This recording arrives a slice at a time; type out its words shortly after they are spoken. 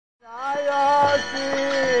Krishna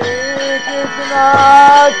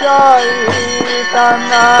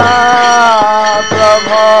Chaitanya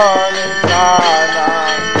Prabhu Nityananda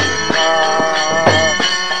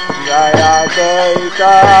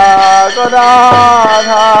Jayapataka Swami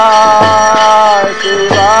Maharaj.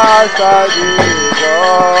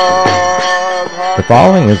 The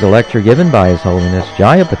following is a lecture given by His Holiness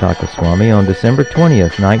Jayapataka Swami on December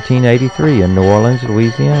 20th, 1983 in New Orleans,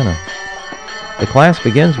 Louisiana. The class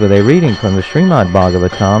begins with a reading from the Srimad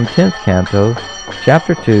Bhāgavatam, 10th Canto,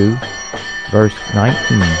 Chapter 2, Verse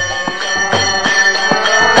 19.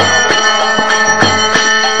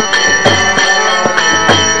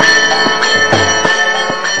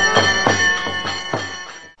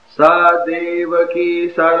 Sadevaki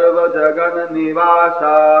sarva jagana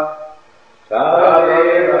nivasa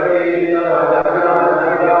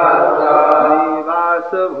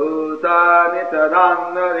Nivasa bhutani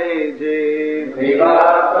tarannareje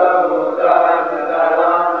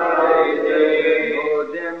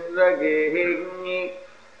Bhojendra gehigni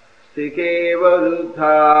stikeva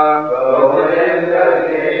ruddha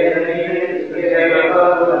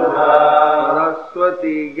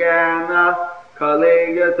Saraswati jnana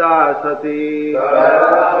kaleyata sati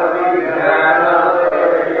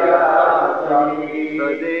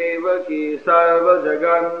Sadevaki sarva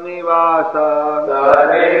jagan nivasa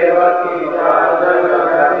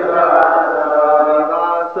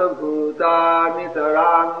Nivasa bhutani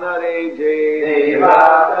tarannareje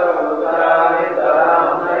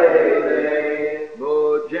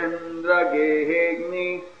Bhojendra gehigni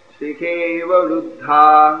sikheva ruddha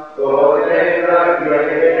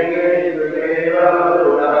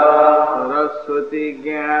Saraswati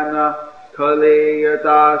jnana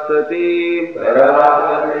kaleyata sati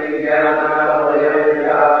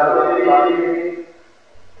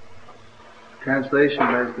Translation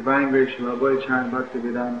by His Divine Grace Srila Prabhupada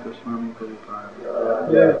Bhaktivedanta Swami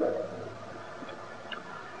Prabhupada.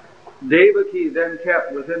 Devaki then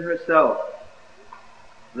kept within herself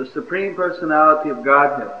the Supreme Personality of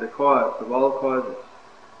Godhead, the cause of all causes,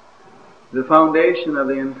 the foundation of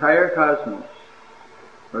the entire cosmos.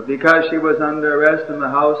 But because she was under arrest in the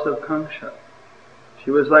house of Kamsa,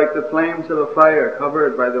 she was like the flames of a fire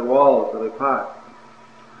covered by the walls of a pot,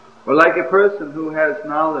 or like a person who has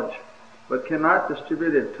knowledge but cannot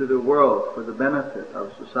distribute it to the world for the benefit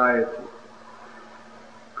of society.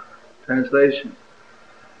 Translation.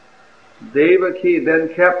 Devaki then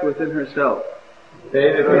kept within herself the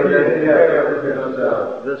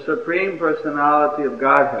Supreme Personality of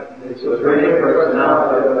Godhead,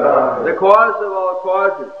 the cause of all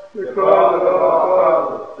causes, the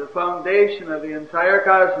foundation of the entire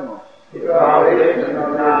cosmos.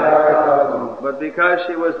 But because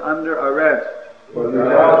she was under arrest in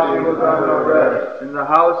the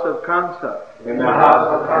house of Kamsa,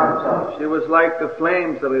 she was like the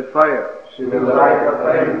flames of a fire,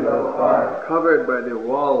 covered by the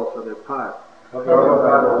walls of a pot. Or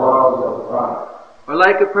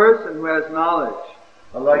like a person who has knowledge,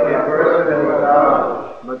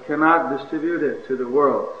 but cannot distribute it to the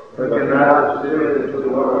world, for the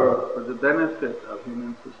benefit of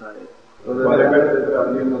human society.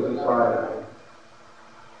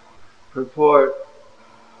 Purport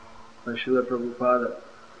by Srila Prabhupada.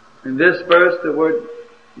 In this verse, the word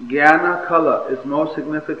jnana kala is most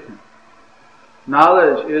significant.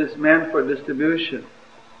 Knowledge is meant for distribution.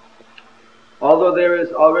 Although there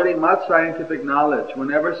is already much scientific knowledge,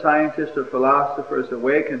 whenever scientists or philosophers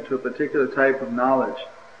awaken to a particular type of knowledge,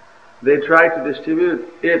 they try to distribute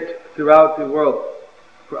it throughout the world,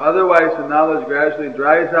 for otherwise the knowledge gradually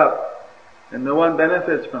dries up and no one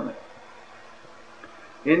benefits from it.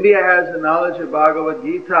 India has the knowledge of Bhagavad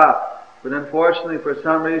Gita, but unfortunately for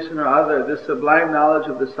some reason or other, this sublime knowledge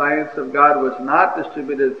of the science of God was not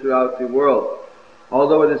distributed throughout the world,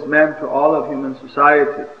 although it is meant for all of human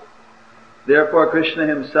society. Therefore, Krishna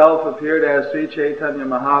himself appeared as Sri Chaitanya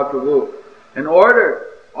Mahaprabhu and ordered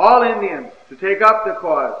all Indians to take up the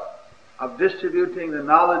cause of distributing the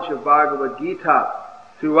knowledge of Bhagavad Gita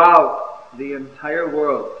throughout the entire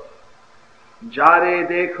world. Jare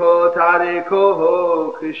dekho tare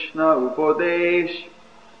koho Krishna upodesh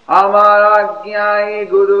Amar ajñai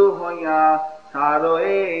guru hoya taro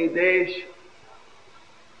e desh.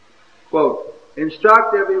 Quote,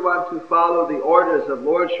 instruct everyone to follow the orders of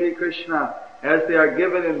Lord Sri Krishna as they are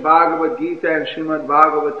given in Bhagavad Gita and Srimad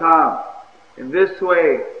Bhāgavatam. In this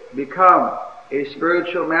way, become a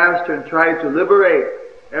spiritual master and try to liberate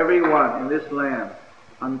everyone in this land.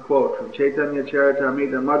 Unquote. From Chaitanya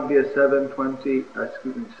Charitamrita Madhya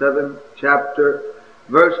 7 chapter,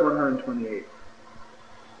 verse 128.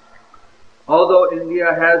 Although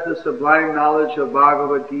India has the sublime knowledge of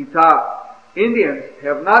Bhagavad Gita, Indians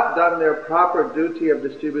have not done their proper duty of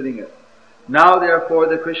distributing it. Now, therefore,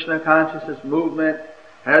 the Krishna consciousness movement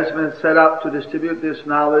has been set up to distribute this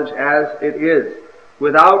knowledge as it is,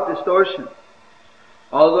 without distortion.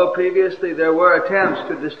 Although previously there were attempts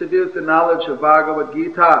to distribute the knowledge of Bhagavad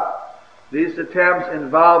Gita, these attempts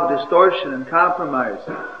involved distortion and compromise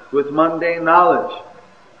with mundane knowledge.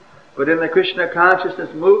 But in the Krishna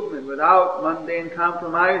consciousness movement, without mundane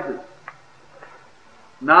compromises,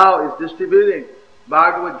 now is distributing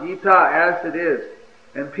Bhagavad Gita as it is,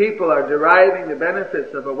 and people are deriving the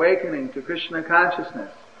benefits of awakening to Krishna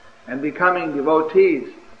consciousness and becoming devotees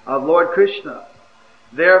of Lord Krishna.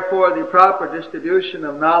 Therefore, the proper distribution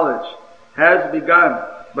of knowledge has begun,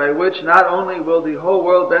 by which not only will the whole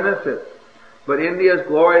world benefit, but India's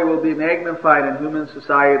glory will be magnified in human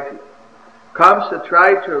society. Kamsa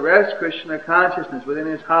tried to arrest Krishna consciousness within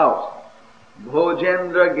his house,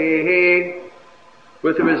 Bhojendra Gehe,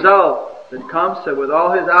 with the result that Kamsa, with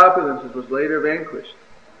all his opulences, was later vanquished.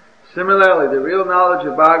 Similarly, the real knowledge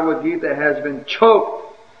of Bhagavad Gita has been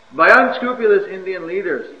choked by unscrupulous Indian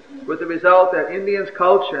leaders, with the result that Indians'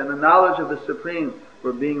 culture and the knowledge of the Supreme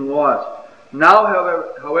were being lost. Now,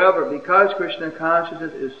 however, because Krishna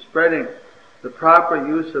consciousness is spreading, the proper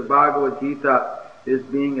use of Bhagavad Gita is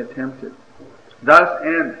being attempted. Thus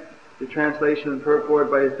ends the translation and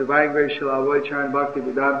purport by His Divine Grace Srila Abhayacharya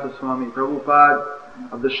Bhaktivedanta Swami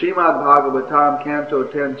Prabhupada of the Srimad Bhāgavatam, Canto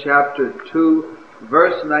 10, Chapter 2,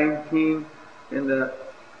 Verse 19, in the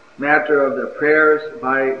matter of the prayers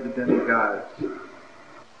by the demigods.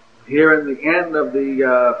 Here in the end of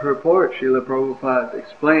the purport, Srila Prabhupada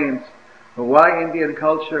explains why Indian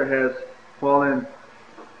culture has fallen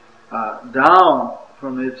down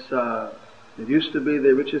from its, it used to be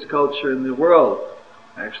the richest culture in the world.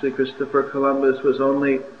 Actually, Christopher Columbus was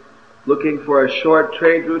only looking for a short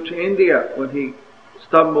trade route to India when he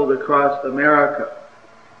stumbled across America.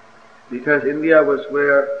 Because India was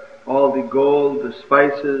where all the gold, the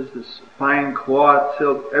spices, the fine cloth,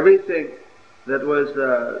 silk, everything that was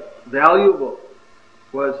valuable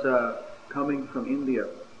was coming from India.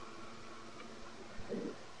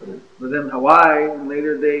 But in Hawaii, in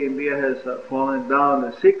later day, India has fallen down.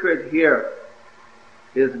 The secret here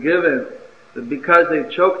is given that because they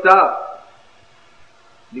choked up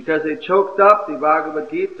the Bhagavad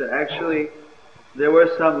Gita. Actually, there were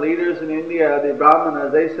some leaders in India, the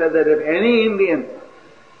Brahmanas, they said that if any Indian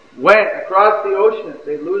went across the ocean,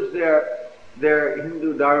 they'd lose their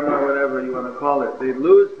Hindu Dharma, or whatever you want to call it. They'd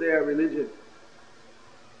lose their religion.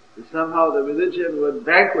 That somehow the religion would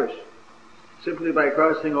vanquish simply by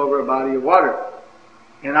crossing over a body of water.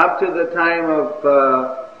 And up to the time of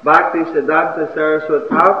Bhakti Siddhanta Saraswati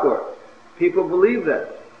Thakur, people believed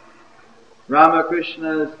that.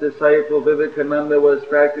 Ramakrishna's disciple Vivekananda was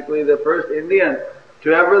practically the first Indian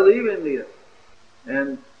to ever leave India.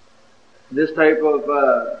 And this type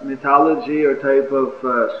of mythology or type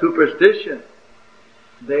of superstition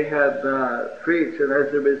they had preached, and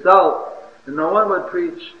as a result, no one would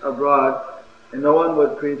preach abroad and no one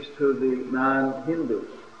would preach to the non-Hindus,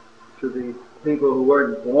 to the people who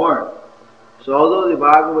weren't born. So although the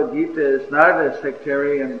Bhagavad Gita is not a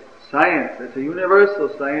sectarian science, it's a universal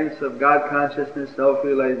science of God consciousness,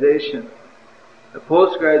 self-realization, a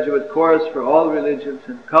postgraduate course for all religions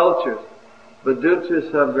and cultures, but due to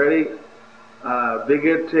some very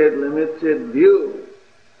bigoted, limited view,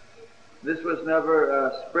 this was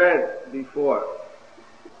never spread before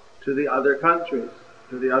to the other countries,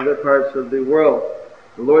 to the other parts of the world.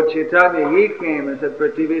 The Lord Chaitanya, he came and said,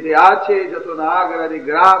 Prativiti ache jatunagaradi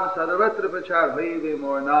gram sarvatra prachar bhaive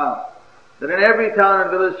mornam. That in every town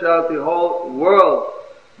and village throughout the whole world,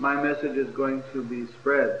 my message is going to be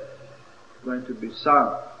spread, going to be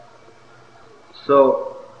sung.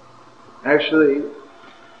 So, actually,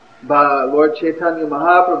 Lord Chaitanya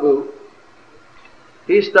Mahaprabhu,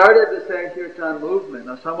 he started the Sankirtan movement.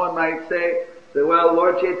 Now someone might say that, well,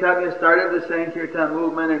 Lord Chaitanya started the Sankirtan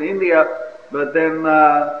movement in India, but then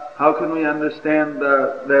how can we understand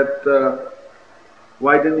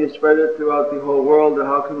why didn't he spread it throughout the whole world, or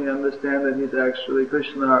how can we understand that he's actually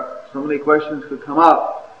Krishna? So many questions could come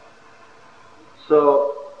up.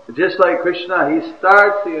 So, just like Krishna, he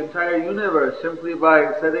starts the entire universe simply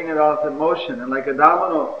by setting it off in motion, and like a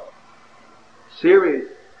domino series,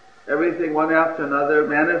 everything one after another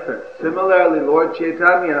manifests. Similarly, Lord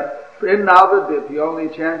Chaitanya, in Navadvip, he only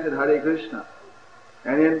chanted Hare Krishna.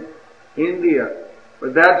 And in India,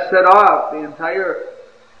 but that set off the entire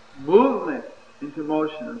movement into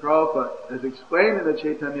motion. And Prabhupada has explained in the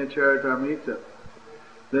Chaitanya Charitamrita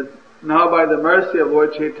that now by the mercy of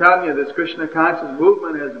Lord Chaitanya, this Krishna conscious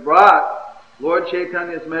movement has brought Lord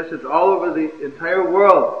Chaitanya's message all over the entire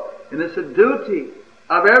world. And it's a duty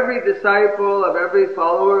of every disciple, of every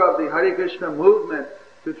follower of the Hare Krishna movement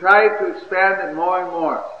to try to expand it more and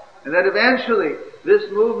more. And that eventually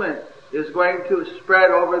this movement is going to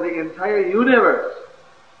spread over the entire universe,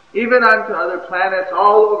 even onto other planets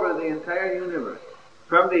all over the entire universe,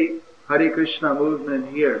 from the Hare Krishna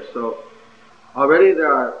movement here. So already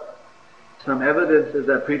there are some evidences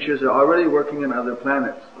that preachers are already working in other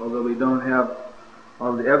planets, although we don't have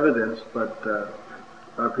all the evidence, but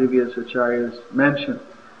our previous acharyas mentioned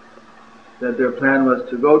that their plan was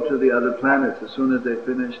to go to the other planets as soon as they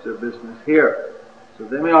finished their business here. So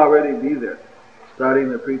they may already be there, starting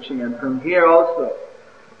the preaching. And from here also,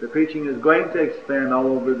 the preaching is going to expand all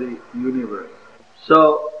over the universe.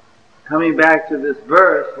 So, coming back to this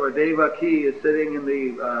verse where Devaki is sitting in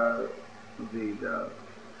the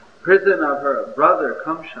prison of her brother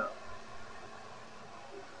Kamsa,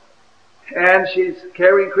 and she's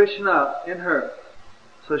carrying Krishna in her,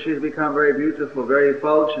 so she's become very beautiful, very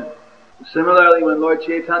effulgent. Similarly, when Lord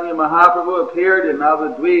Chaitanya Mahaprabhu appeared in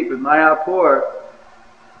Navadvip, in Mayapur,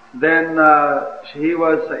 then he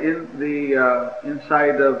was in the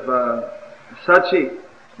inside of Sachi,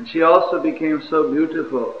 and she also became so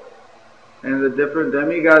beautiful. And the different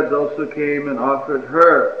demigods also came and offered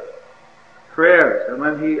her prayers. And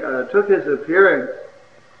when he took his appearance,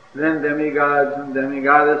 then demigods and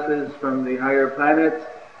demigoddesses from the higher planets,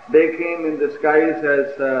 they came in disguise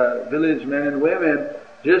as village men and women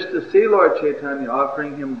just to see Lord Chaitanya,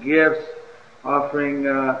 offering him gifts, offering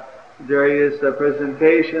various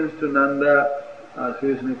presentations to Nanda,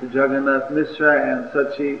 to Jagannath Mishra and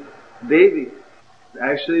Sachi Devi.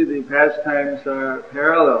 Actually, the pastimes are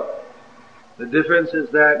parallel. The difference is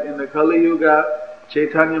that in the Kali Yuga,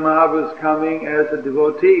 Chaitanya Mahaprabhu is coming as a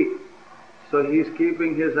devotee, so he's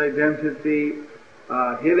keeping his identity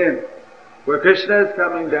hidden. Where Krishna is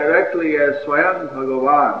coming directly as Swayam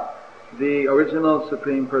Bhagavan, the original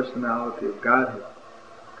Supreme Personality of Godhead.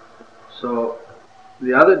 So,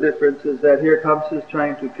 the other difference is that here Kamsa is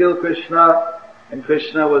trying to kill Krishna, and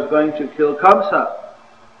Krishna was going to kill Kamsa.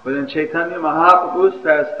 But in Chaitanya Mahaprabhu's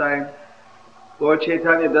pastime, Lord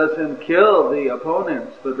Chaitanya doesn't kill the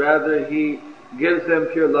opponents, but rather he gives them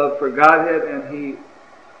pure love for Godhead, and he,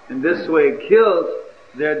 in this way, kills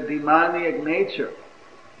their demoniac nature.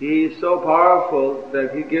 He is so powerful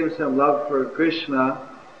that he gives them love for Krishna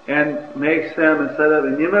and makes them, instead of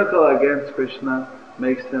inimical against Krishna,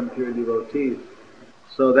 makes them pure devotees.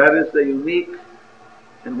 So that is the unique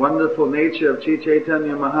and wonderful nature of Sri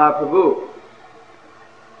Chaitanya Mahaprabhu.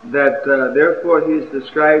 That therefore he is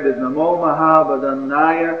described as Namo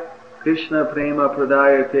Mahabhadannaya Krishna Prema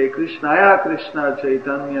Pradayate Krishnaya Krishna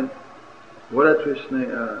Chaitanya. What a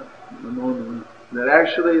Krishna Namo. That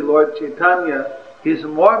actually Lord Chaitanya, he's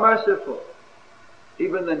more merciful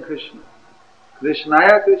even than Krishna.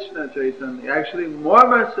 Krishnaya Krishna Chaitanya, actually more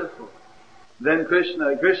merciful than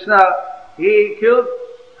Krishna. Krishna, he killed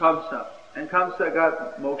Kamsa, and Kamsa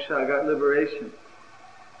got moksha, got liberation.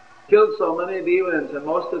 Killed so many demons, and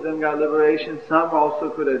most of them got liberation. Some also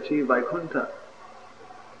could achieve Vaikuntha.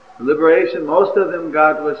 The liberation most of them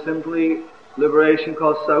got was simply liberation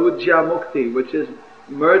called Saujya Mukti, which is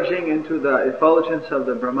merging into the effulgence of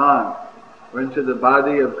the Brahman, or into the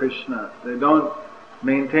body of Krishna. They don't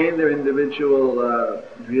maintain their individual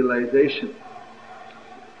realization.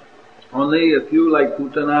 Only a few like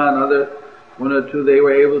Putana and other, one or two, they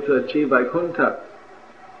were able to achieve Vaikuntha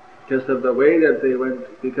because of the way that they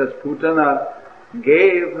went, because Putana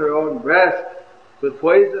gave her own breast with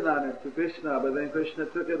poison on it to Krishna, but then Krishna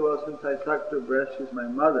took it, well, since I sucked her breast, she's my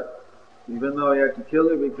mother. Even though he had to kill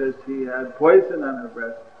her because he had poison on her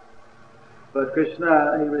breast. But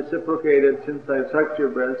Krishna, he reciprocated, since I sucked your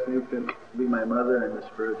breast, you can be my mother in the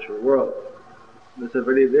spiritual world. There's a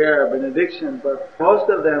very rare benediction, but most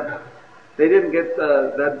of them, they didn't get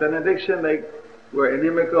that benediction. They were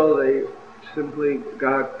inimical. They simply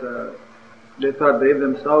got, they thought they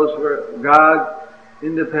themselves were God,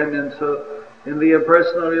 independent. So in the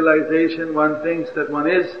impersonal realization, one thinks that one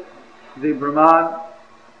is the Brahman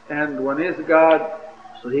and one is God.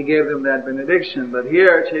 So he gave them that benediction. But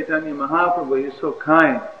here, Chaitanya Mahaprabhu is so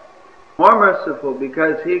kind, more merciful,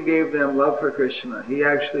 because he gave them love for Krishna. He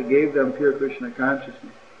actually gave them pure Krishna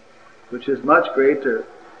consciousness, which is much greater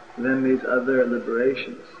than these other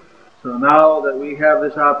liberations. So now that we have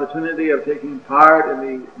this opportunity of taking part in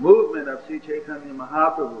the movement of Sri Chaitanya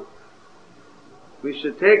Mahaprabhu, we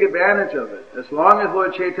should take advantage of it. As long as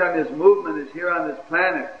Lord Chaitanya's movement is here on this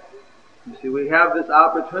planet, you see, we have this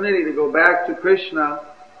opportunity to go back to Krishna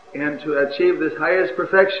and to achieve this highest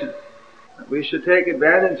perfection. We should take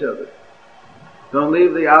advantage of it. Don't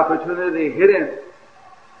leave the opportunity hidden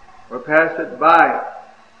or pass it by.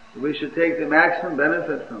 We should take the maximum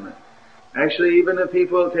benefit from it. Actually, even if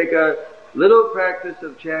people take a little practice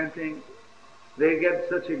of chanting, they get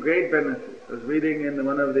such a great benefit. I was reading in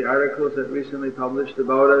one of the articles that recently published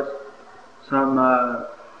about us, some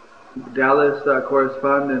Dallas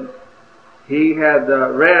correspondent, he had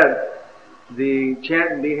read the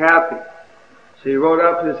chant and be happy. So he wrote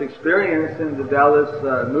up his experience in the Dallas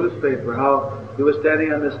newspaper, how he was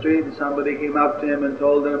standing on the street and somebody came up to him and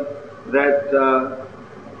told him that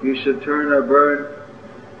you should turn or burn,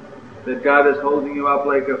 that God is holding you up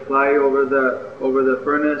like a fly over the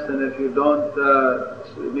furnace, and if you don't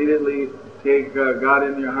immediately take God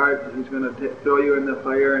in your heart, He's going to throw you in the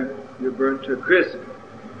fire and you're burnt to a crisp.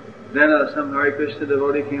 Then some Hare Krishna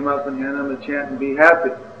devotee came up and handed him a chant and be happy.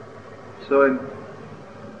 So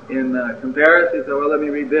in comparison, he thought, well, let me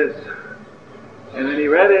read this. And then he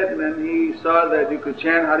read it, and then he saw that you could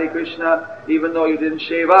chant Hare Krishna even though you didn't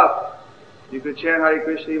shave up. You could chant Hare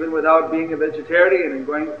Krishna even without being a vegetarian and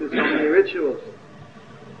going through so many rituals.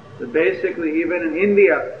 But basically, even in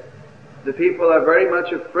India, the people are very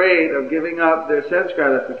much afraid of giving up their sense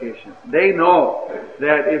gratification. They know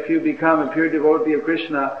that if you become a pure devotee of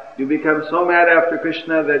Krishna, you become so mad after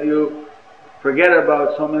Krishna that you forget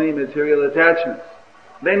about so many material attachments.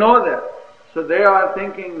 They know that. So they are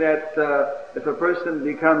thinking that if a person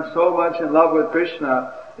becomes so much in love with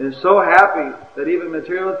Krishna, is so happy that even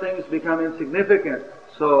material things become insignificant.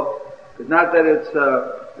 So it's not that it's,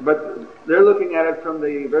 but they're looking at it from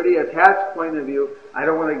the very attached point of view. I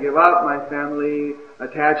don't want to give up my family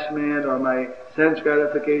attachment or my sense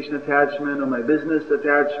gratification attachment or my business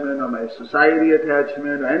attachment or my society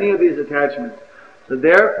attachment or any of these attachments. So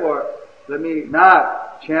therefore, let me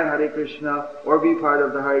not chant Hare Krishna or be part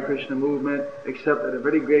of the Hare Krishna movement except at a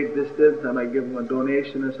very great distance. I might give them a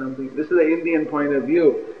donation or something. This is the Indian point of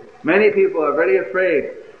view. Many people are very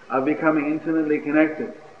afraid of becoming intimately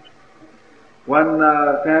connected. One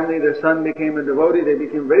family, their son became a devotee, they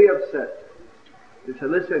became very upset. They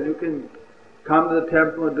said, listen, you can come to the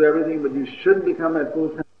temple and do everything, but you shouldn't become a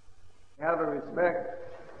full-time. They have a respect.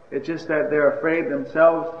 It's just that they're afraid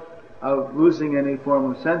themselves of losing any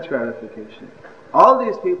form of sense gratification. All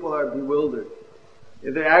these people are bewildered.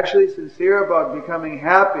 If they're actually sincere about becoming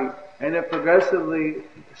happy, and if progressively,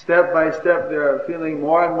 step by step, they're feeling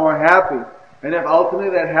more and more happy, and if ultimately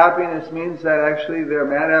that happiness means that actually they're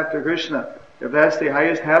mad after Krishna, if that's the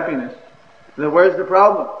highest happiness, then where's the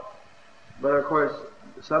problem? But of course,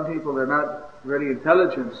 some people are not very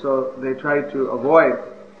intelligent, so they try to avoid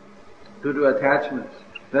due to attachments.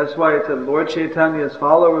 That's why it's that Lord Chaitanya's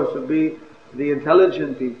followers would be the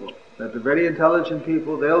intelligent people. That the very intelligent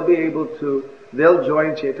people, they'll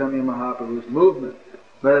join Chaitanya Mahaprabhu's movement.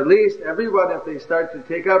 But at least everyone, if they start to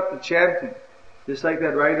take up the chanting, just like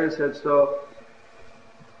that writer said, so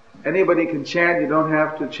anybody can chant, you don't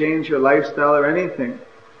have to change your lifestyle or anything.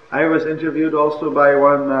 I was interviewed also by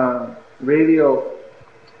one radio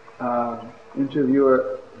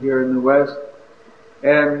interviewer here in the West,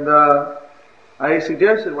 and I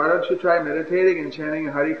suggested, why don't you try meditating and chanting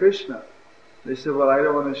Hare Krishna? They said, well, I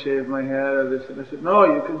don't want to shave my head or this. And I said, no,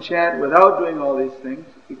 you can chant without doing all these things.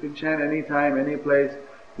 You can chant any time, any place.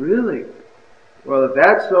 Really? Well, if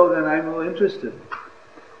that's so, then I'm a little interested.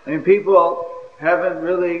 I mean, people haven't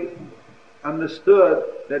really understood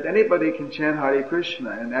that anybody can chant Hare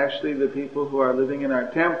Krishna. And actually the people who are living in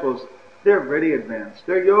our temples, they're very advanced.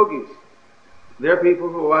 They're yogis. They're people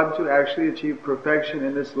who want to actually achieve perfection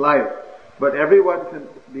in this life. But everyone can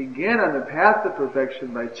begin on the path to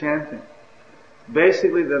perfection by chanting.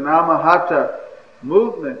 Basically, the Namahata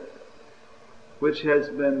movement, which has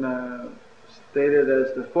been stated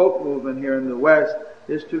as the folk movement here in the West,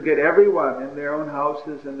 is to get everyone in their own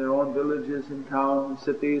houses, in their own villages, in towns, and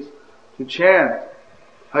cities, to chant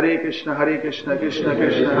Hare Krishna, Krishna Krishna,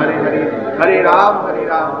 Hare Hare, Hare Ram, Ram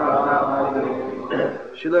Ram, Hare Hare.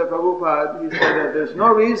 Srila Prabhupada, he said that there's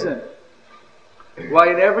no reason why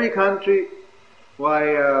in every country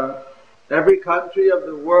of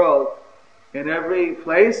the world, in every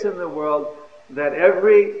place in the world, that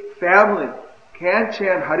every family can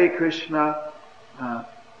chant Hare Krishna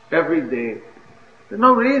every day. There's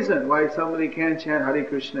no reason why somebody can't chant Hare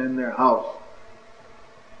Krishna in their house.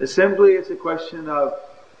 It's a question of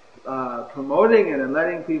promoting it and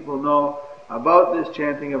letting people know about this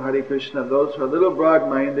chanting of Hare Krishna. Those who are a little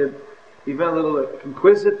broad-minded, even a little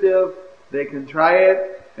inquisitive, they can try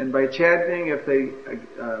it. And by chanting, if they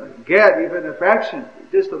get even a fraction,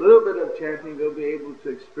 just a little bit of chanting, they'll be able to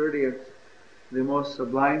experience the most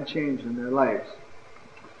sublime change in their lives.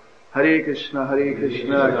 Hare Krishna,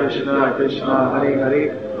 Krishna Krishna, Hare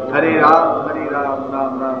Hare, Hare Ram,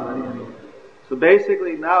 Ram Ram, Hare Hare. So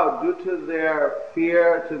basically now, due to their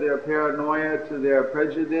fear, to their paranoia, to their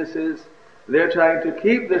prejudices, they're trying to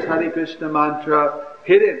keep this Hare Krishna mantra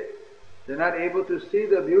hidden. They're not able to see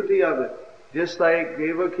the beauty of it. Just like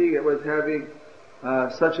Devaki was having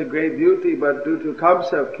such a great beauty, but due to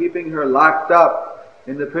Kamsa keeping her locked up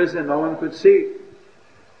in the prison, no one could see.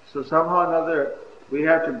 So somehow or another, we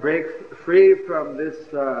have to break free from this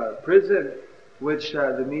prison, which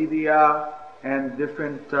the media and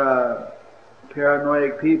different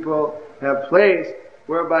paranoid people have placed,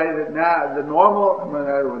 whereby the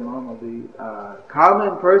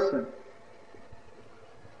common person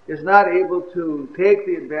is not able to take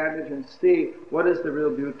the advantage and see what is the real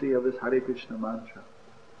beauty of this Hare Krishna mantra.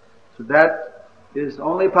 So that is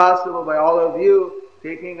only possible by all of you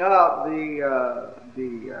taking up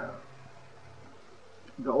the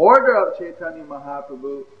order of Chaitanya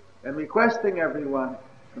Mahaprabhu and requesting everyone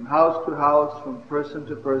from house to house, from person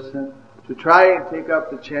to person, to try and take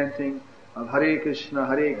up the chanting of Hare Krishna,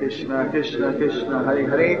 Krishna Krishna, Hare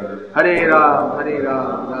Hare, Hare Ram,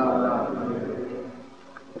 Ram Ram.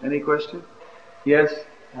 Any question? Yes?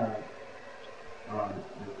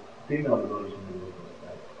 Female devotees in the movement,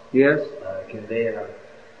 right? Yes? Can they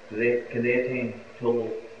attain total,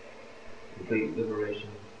 complete liberation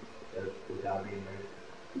without being married?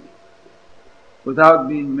 Without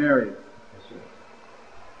being married? Yes,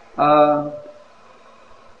 sir.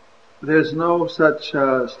 There's no such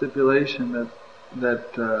stipulation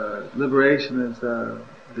that liberation is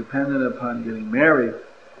dependent upon getting married,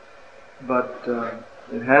 but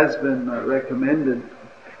it has been recommended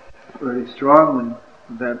very strongly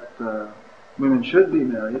that women should be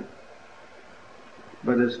married.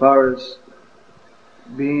 But as far as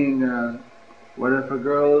being, what if a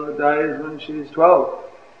girl dies when she's 12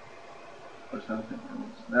 or something?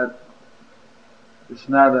 It's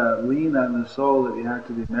not a lien on the soul that you have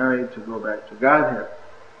to be married to go back to Godhead.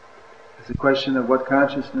 It's a question of what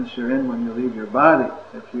consciousness you're in when you leave your body.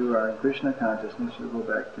 If you are in Krishna consciousness, you go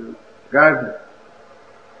back to Godhead.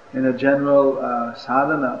 In a general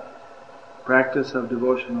sadhana, practice of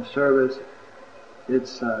devotional service,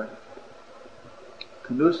 it's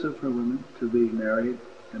conducive for women to be married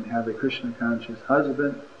and have a Krishna conscious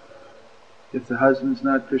husband. If the husband's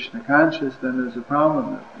not Krishna conscious, then there's a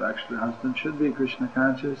problem. Actually, the husband should be Krishna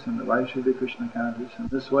conscious and the wife should be Krishna conscious. And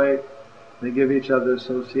this way, they give each other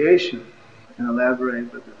association. I can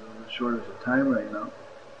elaborate, but there's a little shortage of time right now.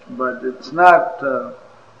 But it's not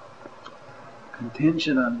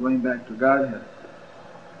contingent on going back to Godhead,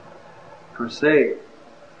 per se.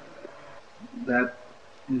 That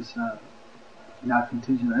is not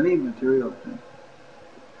contingent on any material thing.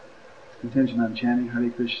 It's contingent on chanting Hare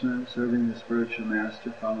Krishna, serving the spiritual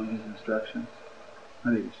master, following his instructions.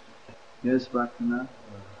 Hare Krishna. Yes, Bhaktivinoda?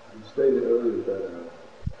 You stated earlier that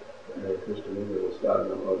the Hare Krishna movement was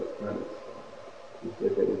started on other planets. You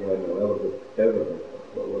said that we had no evidence.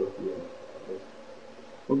 What was the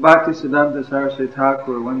Well, Bhaktisiddhanta Saraswati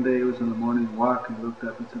Thakur, one day he was in the morning walk and looked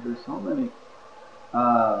up and said, there's so many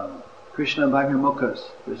Krishna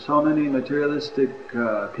Bhagimukhas, there's so many materialistic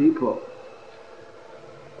people,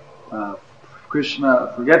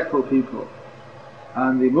 Krishna forgetful people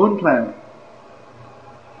on the moon planet.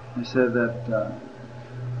 He said that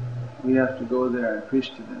we have to go there and preach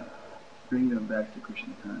to them, bring them back to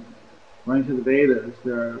Krishna consciousness. According to the Vedas,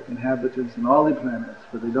 there are inhabitants in all the planets,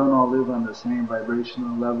 but they don't all live on the same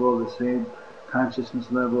vibrational level, the same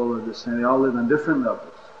consciousness level, or the same. They all live on different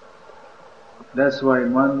levels. That's why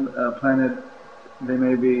in one planet they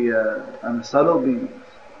may be on the subtle beings,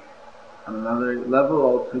 on another level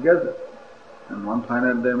altogether. On one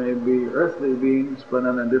planet there may be earthly beings, but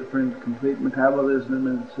on a different, complete metabolism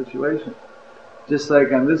and situation. Just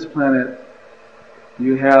like on this planet, if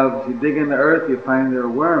you dig in the earth, you find there are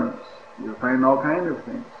worms. You find all kinds of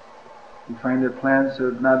things. You find that plants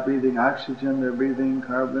are not breathing oxygen, they're breathing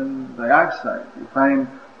carbon dioxide. You find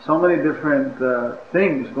so many different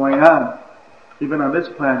things going on, even on this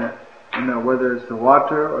planet. Whether it's the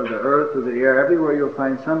water or the earth or the air, everywhere you'll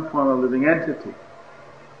find some form of living entity.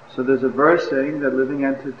 So there's a verse saying that living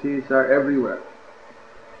entities are everywhere,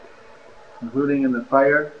 including in the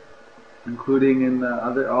fire, including in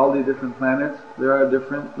all the different planets. There are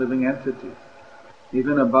different living entities.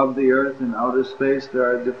 Even above the earth in outer space, there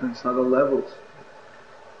are different subtle levels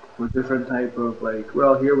with different type of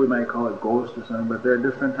here we might call it ghosts or something, but there are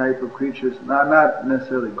different type of creatures, not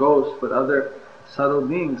necessarily ghosts, but other subtle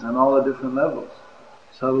beings on all the different levels,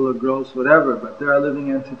 subtle or gross, whatever. But there are living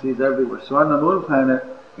entities everywhere. So on the moon planet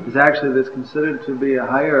is actually that's considered to be a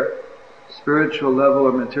higher spiritual level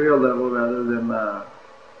or material level rather than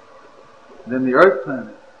the Earth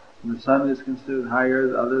planet. The sun is considered higher,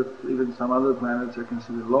 even some other planets are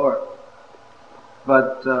considered lower.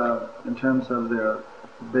 But in terms of their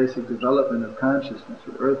basic development of consciousness,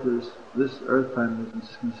 this Earth planet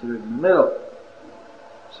is considered in the middle.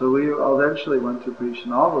 So we eventually want to preach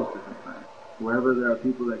in all those different planets, wherever there are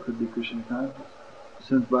people that could be Krishna conscious.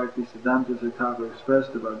 Since Bhakti Siddhanta Thakur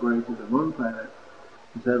expressed about going to the moon planet,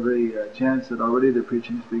 there's every chance that already the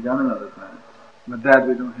preaching has begun on other planets. But that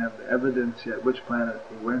we don't have the evidence yet, which planet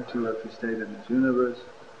we went to, if we stayed in this universe,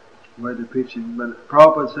 where the preaching. But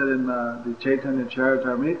Prabhupada said in the Chaitanya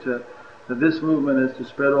Charitamrita that this movement is to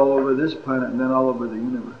spread all over this planet and then all over the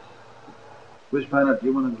universe. Which planet do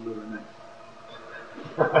you want to deliver next?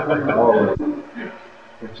 Always.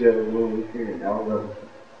 Whichever one we can, all of them.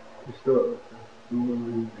 Still.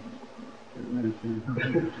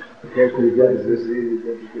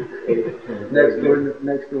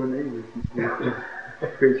 Next door neighbor.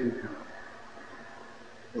 Preaching.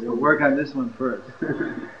 So work on this one first.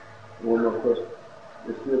 One more question.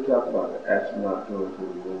 They still talk about the astronaut going to the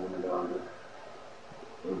moon and all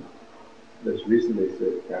this. Just recently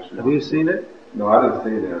said astronaut. Have you seen it? No, I didn't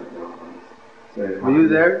see that. No. Were you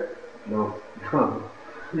there? No.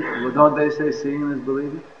 Well, don't they say seeing is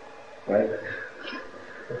believing? Right?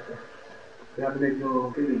 They have to make their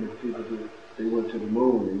own feeling if people do. They went to the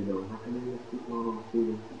moon, and how can they just keep going on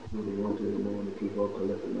feeling when they went to the moon and keep on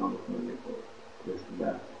collecting all this money for this and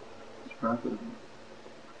that? It's profitable.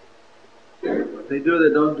 What they do,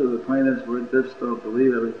 they don't do. The point is, we just don't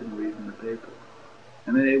believe everything we read in the paper.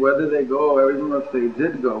 And whether they go, or even if they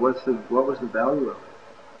did go, what was the value of it?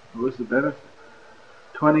 What was the benefit?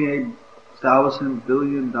 $28,000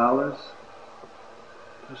 billion or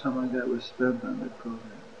something like that was spent on that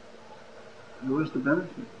program. What was the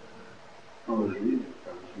benefit? I was reading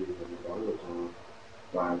in the Bhāgavatam,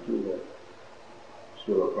 line 2, that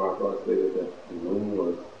Srila Prabhupada stated that the moon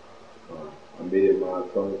was a million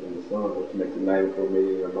miles further than the sun, which makes it 94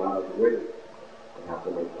 million miles away. And how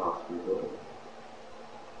can they possibly go?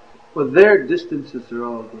 Well, their distances are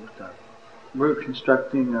all looked up. We're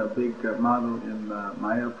constructing a big model in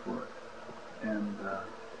Mayapur, and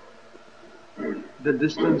the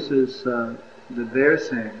distances that they're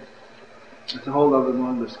saying, it's a whole other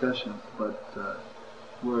long discussion, but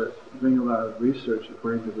we're doing a lot of research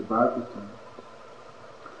according to the Bhāgavatam.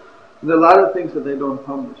 There are a lot of things that they don't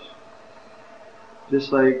publish.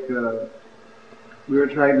 Just like we were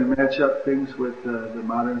trying to match up things with the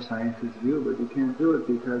modern scientist's view, but you can't do it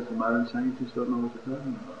because the modern scientists don't know what they're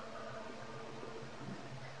talking about.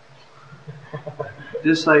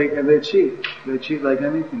 Just like, and they cheat like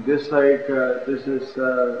anything. Just like there's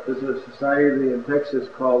a society in Texas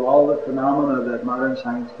called All the Phenomena That Modern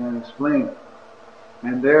Science Can't Explain.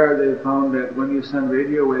 And there they found that when you send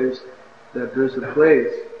radio waves, that there's a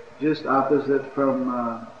place just opposite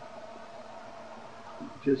from,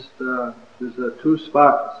 there's two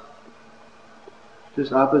spots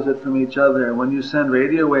just opposite from each other. And when you send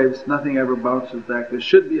radio waves, nothing ever bounces back. There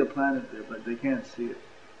should be a planet there, but they can't see it.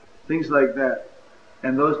 Things like that.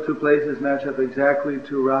 And those two places match up exactly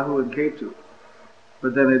to Rahu and Ketu.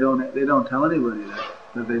 But then they don't tell anybody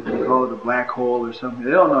that they call it a black hole or something.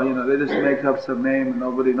 They don't know, they just make up some name and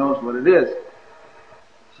nobody knows what it is.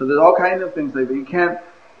 So there's all kinds of things like that.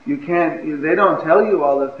 They don't tell you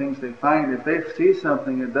all the things they find. If they see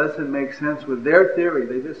something that doesn't make sense with their theory,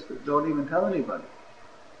 they just don't even tell anybody.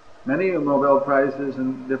 Many Nobel Prizes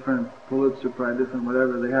and different Pulitzer Prize, different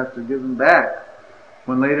whatever, they have to give them back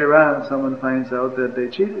when later on someone finds out that they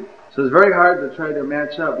cheated. So it's very hard to try to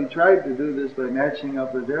match up. We tried to do this by matching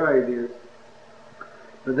up with their ideas,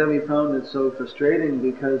 but then we found it so frustrating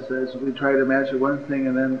because as we try to match one thing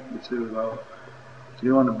and then we say, well,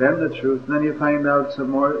 you want to bend the truth, and then you find out some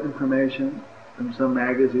more information from some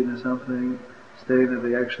magazine or something stating that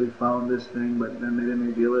they actually found this thing, but then they didn't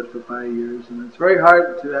reveal it for 5 years, and it's very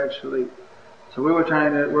hard to actually. So we're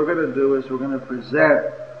going to present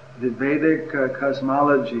the Vedic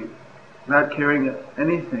cosmology, not caring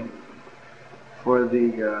anything for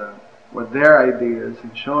what their ideas,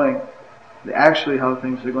 and showing actually how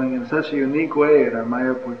things are going in such a unique way at our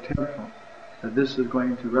Mayapur temple, that this is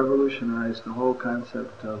going to revolutionize the whole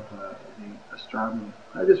concept of the astronomy.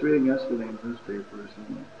 I was just reading yesterday in newspapers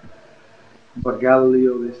about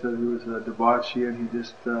Galileo. They said he was a debauchee and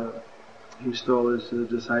he stole his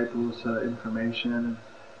disciples' information. And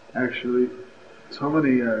actually, so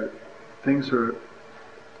many things were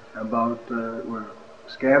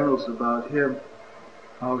scandals about him,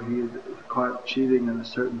 how he caught cheating in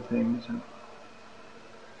certain things,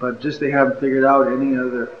 but just they haven't figured out any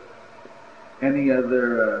other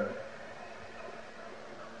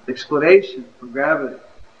explanation for gravity.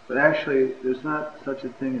 But actually, there's not such a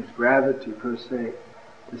thing as gravity per se.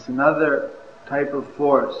 It's another type of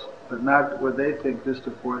force, but not what they think, just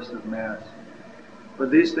a force of mass.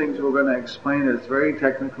 But these things we're going to explain. It's very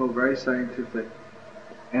technical, very scientific,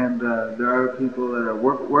 and there are people that are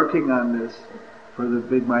working on this for the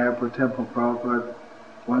big Mayapur temple. Prabhupada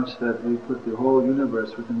wants that we put the whole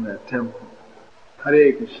universe within that temple.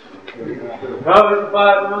 Hare Krishna.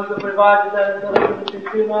 Prabhupada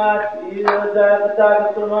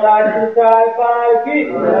Jayapataka Swami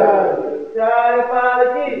Maharaj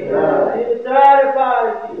Jayapataka Swami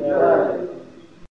Maharaj